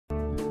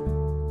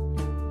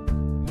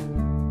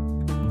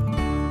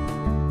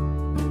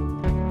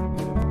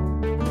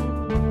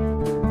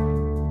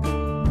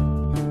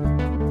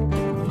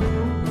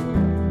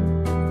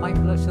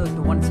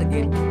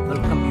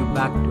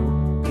back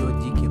to your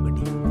GK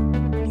Buddy.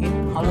 In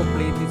our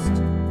playlist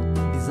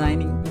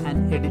Designing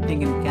and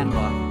Editing in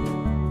Canva,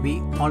 we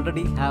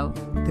already have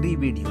 3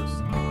 videos.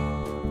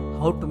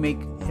 How to make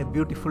a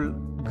beautiful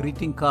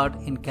greeting card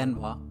in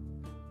Canva,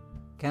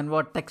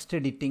 Canva text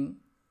editing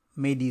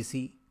made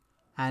easy,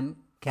 and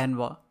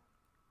Canva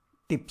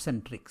tips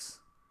and tricks.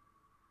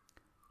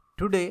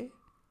 Today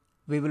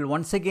we will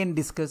once again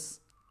discuss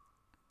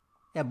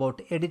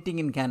about editing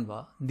in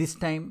Canva, this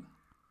time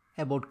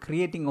about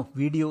creating of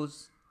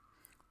videos,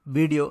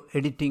 video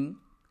editing,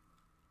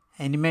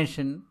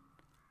 animation,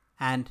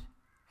 and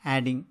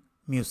adding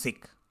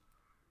music.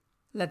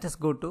 Let us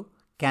go to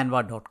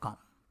canva.com.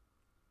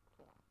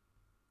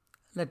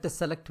 Let us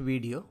select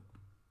video.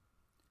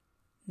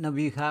 Now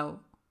we have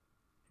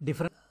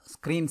different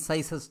screen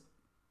sizes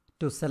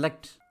to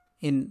select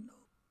in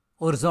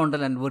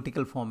horizontal and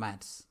vertical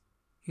formats.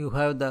 You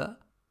have the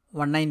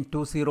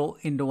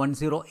 1920 into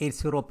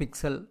 1080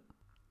 pixel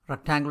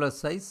rectangular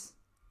size,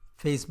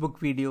 Facebook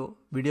video,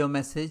 video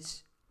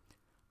message,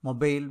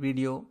 mobile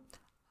video,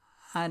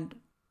 and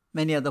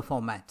many other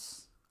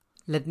formats.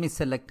 Let me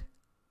select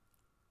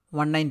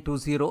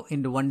 1920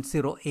 into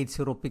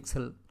 1080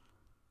 pixel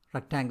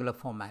rectangular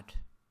format.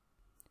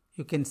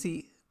 You can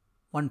see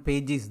one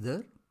page is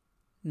there.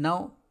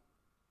 Now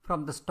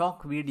from the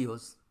stock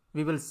videos,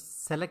 we will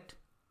select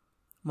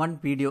one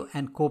video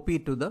and copy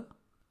to the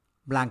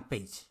blank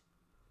page.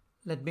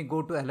 Let me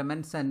go to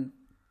elements and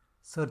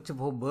search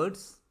for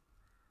birds.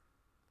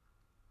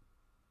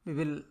 We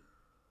will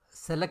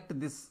select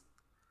this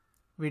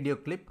video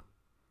clip.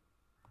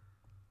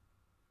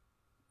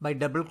 By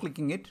double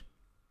clicking it,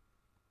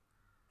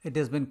 it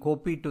has been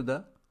copied to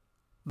the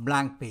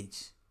blank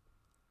page.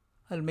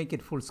 I'll make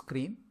it full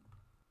screen.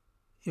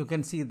 You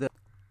can see the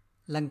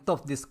length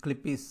of this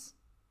clip is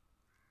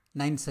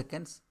 9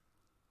 seconds.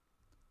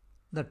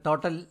 The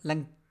total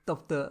length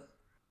of the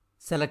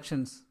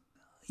selections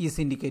is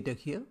indicated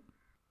here.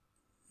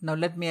 Now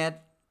let me add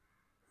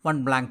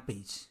one blank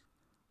page.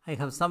 I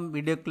have some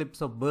video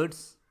clips of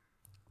birds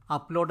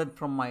uploaded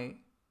from my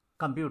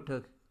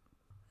computer.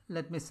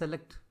 Let me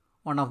select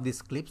one of these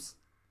clips.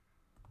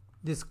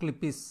 This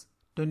clip is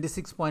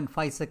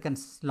 26.5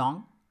 seconds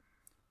long.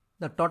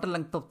 The total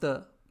length of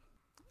the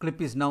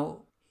clip is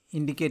now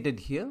indicated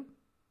here.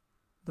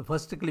 The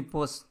first clip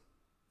was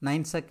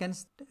 9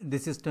 seconds.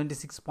 This is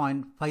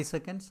 26.5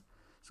 seconds.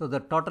 So the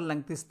total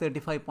length is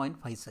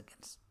 35.5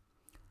 seconds.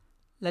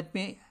 Let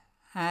me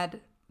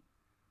add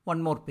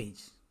one more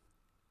page.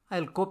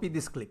 I'll copy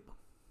this clip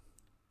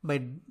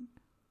by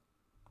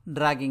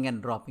dragging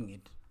and dropping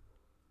it.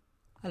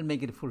 I'll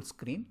make it full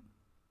screen.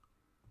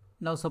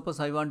 Now suppose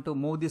I want to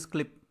move this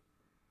clip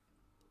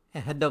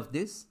ahead of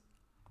this.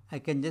 I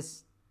can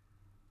just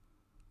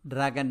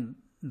drag and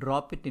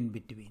drop it in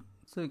between.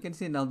 So you can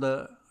see now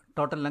the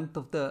total length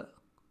of the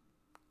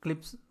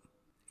clips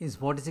is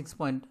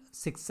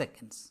 46.6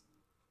 seconds.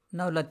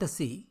 Now let us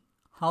see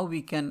how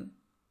we can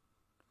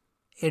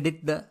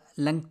edit the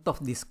length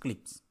of these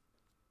clips.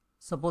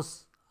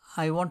 Suppose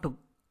I want to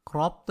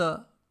crop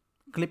the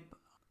clip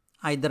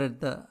either at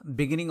the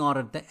beginning or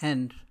at the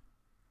end.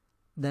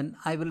 Then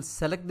I will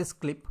select this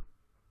clip,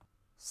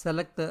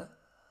 select the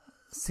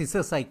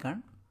scissors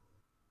icon.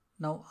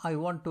 Now I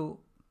want to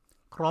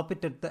crop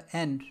it at the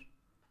end.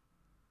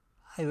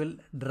 I will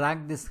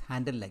drag this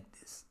handle like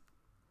this.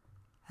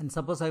 And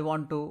suppose I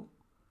want to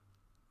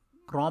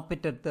crop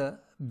it at the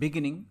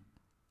beginning,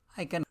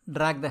 I can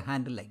drag the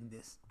handle like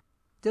this.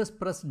 Just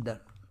press done.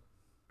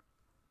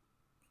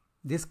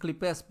 This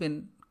clip has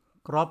been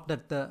cropped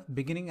at the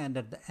beginning and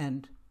at the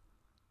end.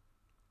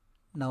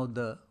 Now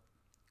the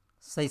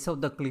size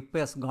of the clip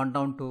has gone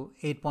down to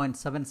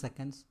 8.7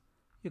 seconds.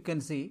 You can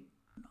see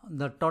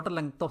the total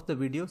length of the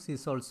videos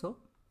is also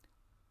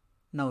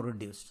now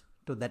reduced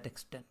to that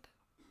extent.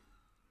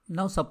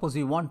 Now suppose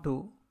you want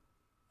to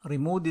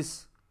remove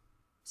this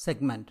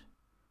segment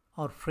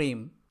or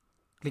frame,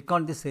 click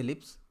on this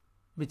ellipse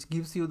which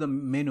gives you the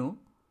menu.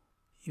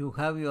 You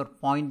have your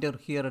pointer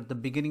here at the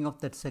beginning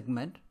of that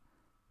segment.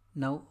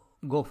 Now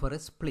go for a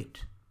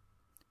split.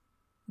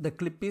 The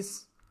clip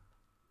is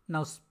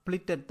now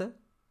split at the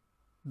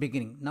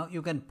beginning. Now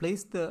you can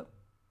place the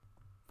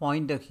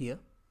pointer here,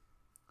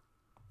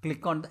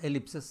 click on the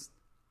ellipses,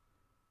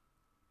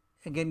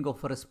 again go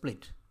for a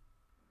split.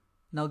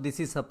 Now this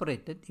is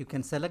separated. You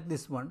can select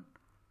this one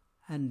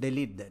and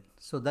delete that.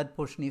 So that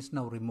portion is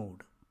now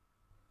removed.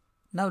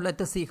 Now let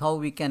us see how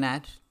we can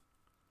add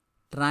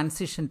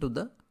transition to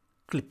the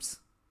clips.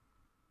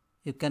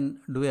 You can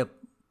do a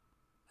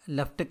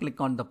left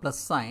click on the plus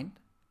sign,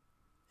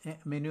 a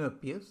menu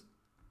appears.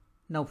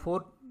 Now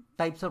 4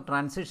 types of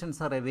transitions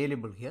are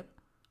available here: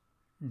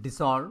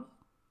 dissolve,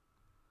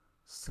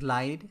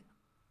 slide,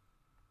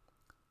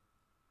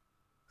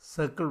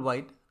 circle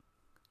wipe,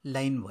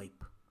 line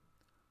wipe.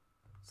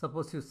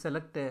 Suppose you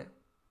select a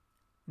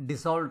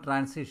dissolve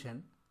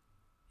transition,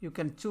 you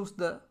can choose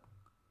the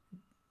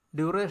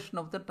duration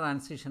of the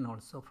transition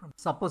also.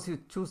 Suppose you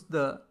choose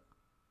the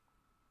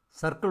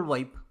circle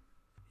wipe,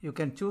 you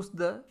can choose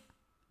the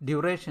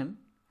duration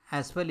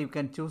as well. You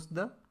can choose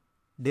the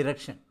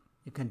direction.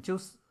 You can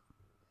choose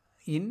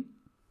in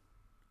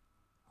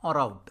or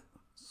out.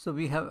 So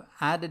we have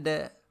added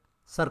a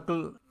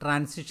circle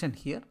transition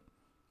here.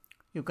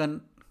 You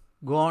can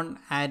go on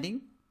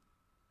adding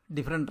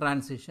different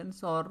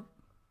transitions, or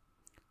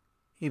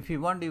if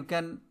you want you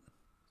can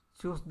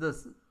choose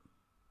the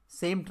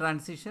same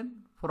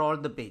transition for all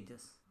the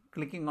pages,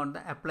 clicking on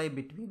the apply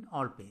between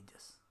all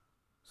pages.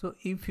 So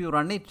if you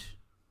run it,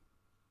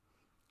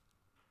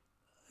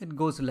 it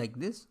goes like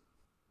this.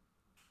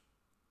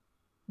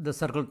 The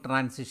circle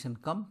transition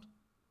comes.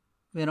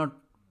 We have not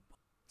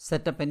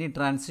set up any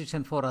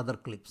transition for other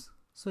clips,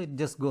 so it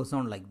just goes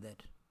on like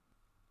that.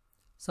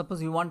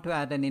 Suppose you want to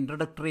add an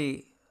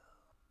introductory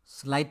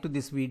slide to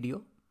this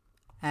video,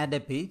 add a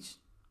page,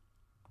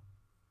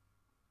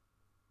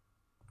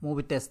 move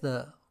it as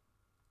the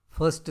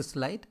first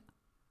slide.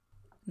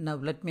 Now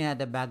let me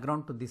add a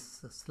background to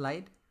this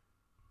slide.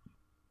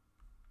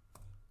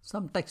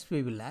 Some text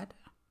we will add.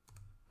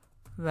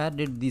 Where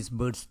did these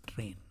birds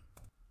train?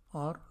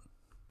 Or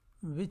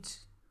which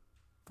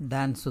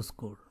dance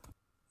school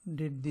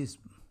did these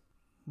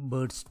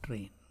birds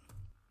train?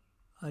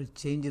 I'll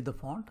change the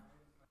font.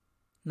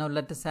 Now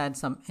let us add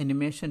some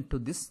animation to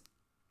this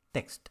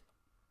text.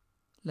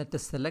 Let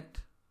us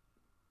select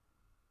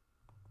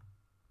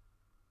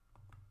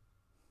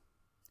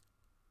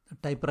the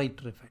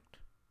typewriter effect.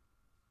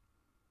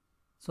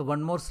 So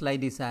one more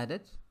slide is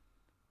added.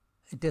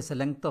 It has a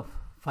length of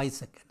 5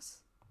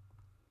 seconds.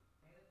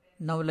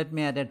 Now let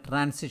me add a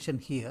transition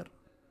here.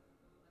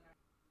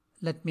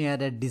 Let me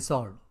add a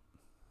dissolve.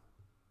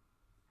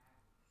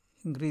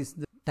 Increase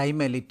the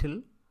time a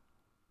little.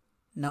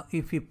 Now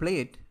if we play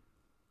it,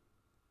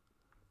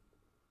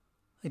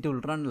 it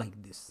will run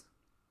like this.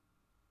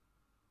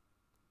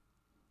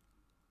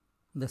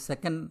 The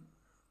second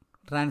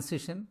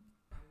transition,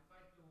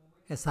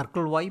 a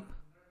circle wipe,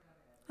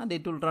 and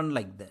it will run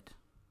like that.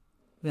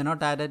 We have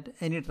not added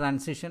any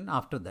transition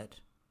after that.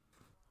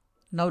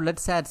 Now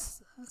let's add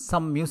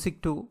some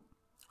music to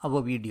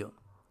our video.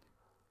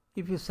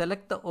 If you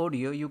select the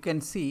audio, you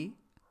can see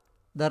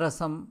there are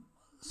some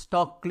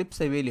stock clips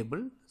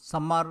available.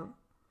 Some are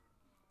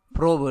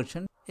pro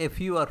version, a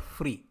few are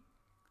free.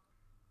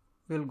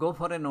 We will go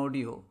for an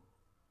audio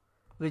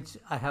which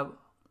I have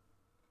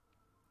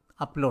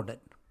uploaded.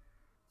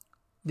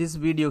 This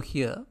video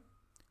here,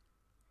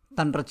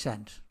 Thunder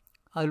Chant.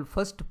 I will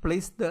first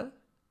place the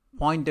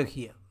pointer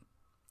here,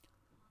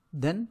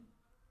 then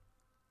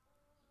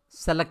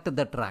select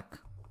the track.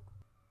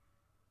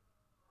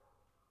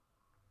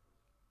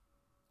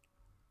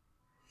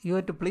 You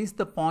have to place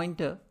the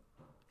pointer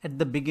at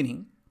the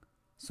beginning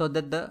so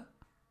that the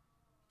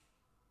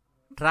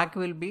track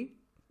will be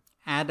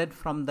added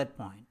from that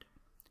point.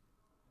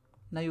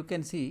 Now you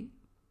can see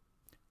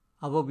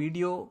our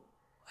video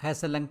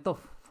has a length of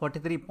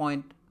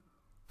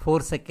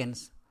 43.4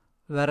 seconds,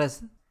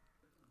 whereas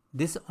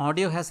this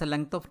audio has a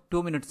length of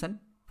 2 minutes and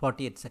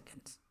 48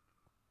 seconds.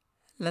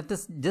 Let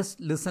us just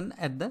listen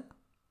at the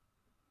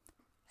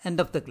end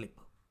of the clip.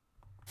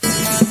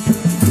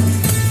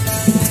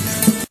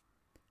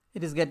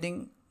 It is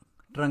getting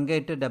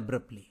truncated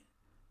abruptly.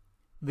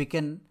 We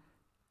can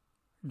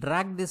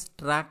drag this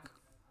track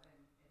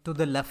to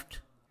the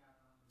left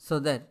so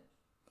that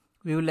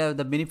we will have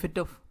the benefit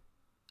of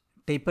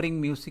tapering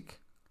music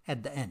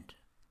at the end.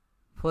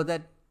 For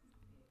that,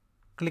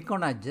 click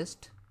on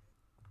adjust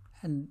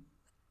and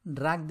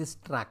drag this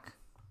track.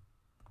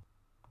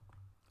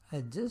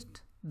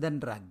 Adjust, then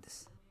drag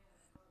this.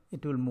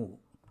 It will move.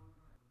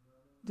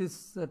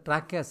 This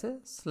track has a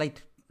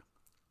slight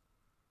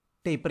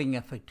tapering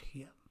effect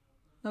here.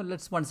 Now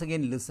let's once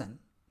again listen.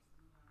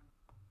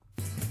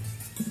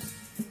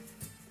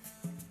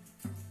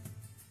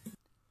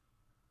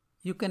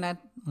 You can add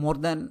more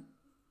than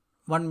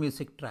one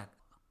music track.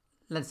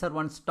 Let's say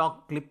one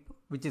stock clip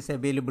which is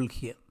available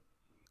here.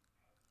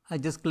 I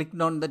just clicked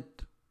on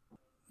that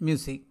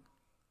music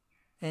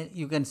and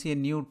you can see a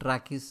new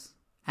track is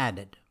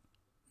added.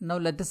 Now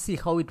let us see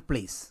how it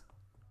plays.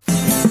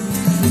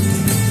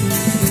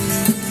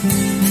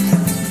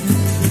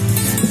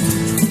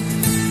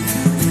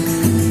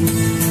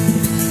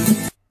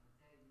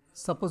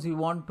 Suppose you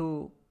want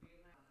to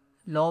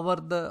lower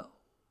the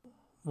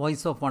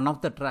voice of one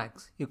of the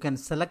tracks, you can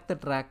select the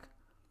track,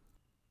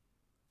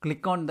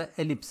 click on the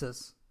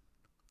ellipses.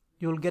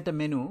 You will get a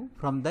menu.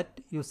 From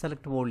that you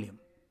select volume.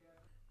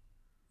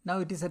 Now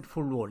it is at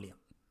full volume.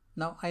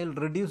 Now I will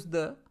reduce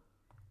the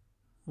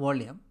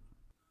volume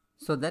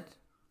so that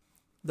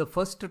the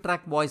first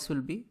track voice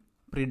will be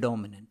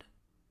predominant.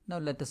 Now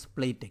let us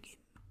play it again.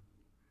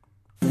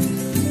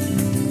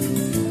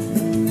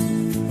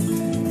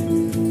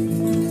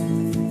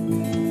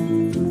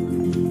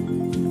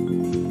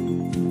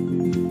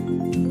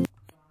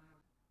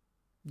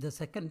 The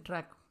second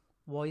track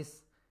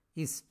voice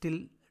is still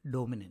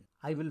dominant.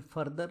 I will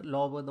further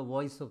lower the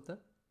voice of the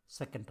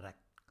second track.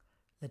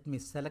 Let me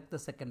select the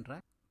second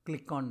track,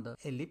 click on the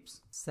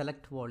ellipse,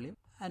 select volume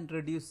and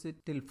reduce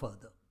it till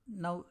further.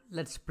 Now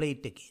let's play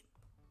it again.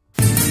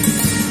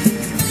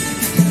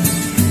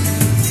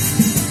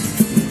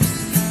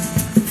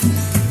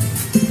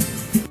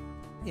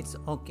 it's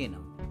okay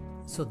now.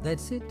 So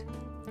that's it.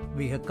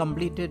 We have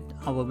completed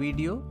our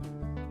video.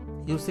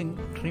 Using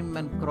trim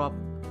and crop,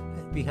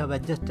 we have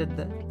adjusted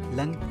the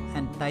length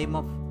and time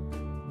of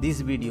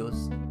these videos.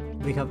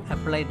 We have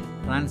applied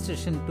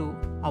transition to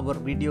our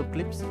video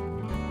clips.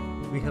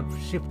 We have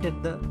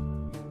shifted the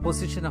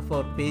position of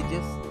our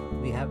pages.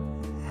 We have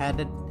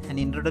added an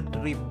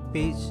introductory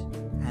page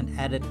and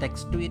added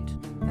text to it,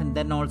 and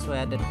then also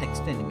added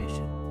text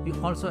animation. We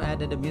also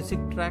added a music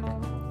track,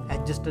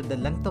 adjusted the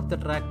length of the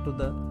track to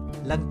the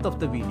length of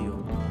the video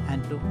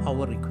and to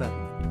our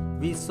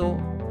requirement. We saw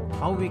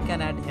how we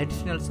can add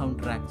additional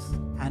soundtracks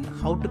and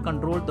how to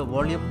control the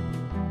volume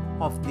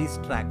of these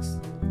tracks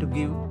to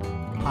give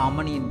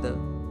harmony in the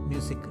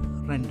music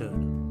rendered.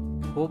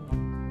 Hope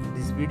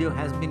this video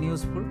has been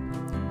useful.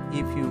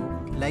 If you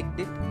liked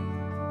it,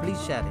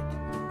 please share it.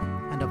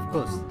 And of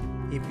course,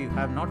 if you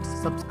have not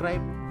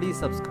subscribed, please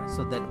subscribe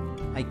so that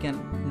I can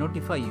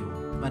notify you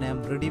when I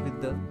am ready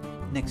with the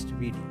next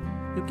video.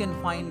 You can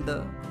find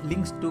the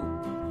links to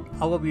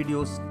our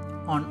videos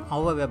on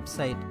our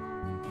website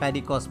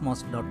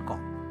paddycosmos.com.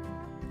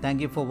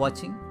 Thank you for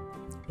watching.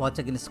 Watch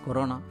against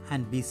Corona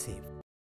and be safe.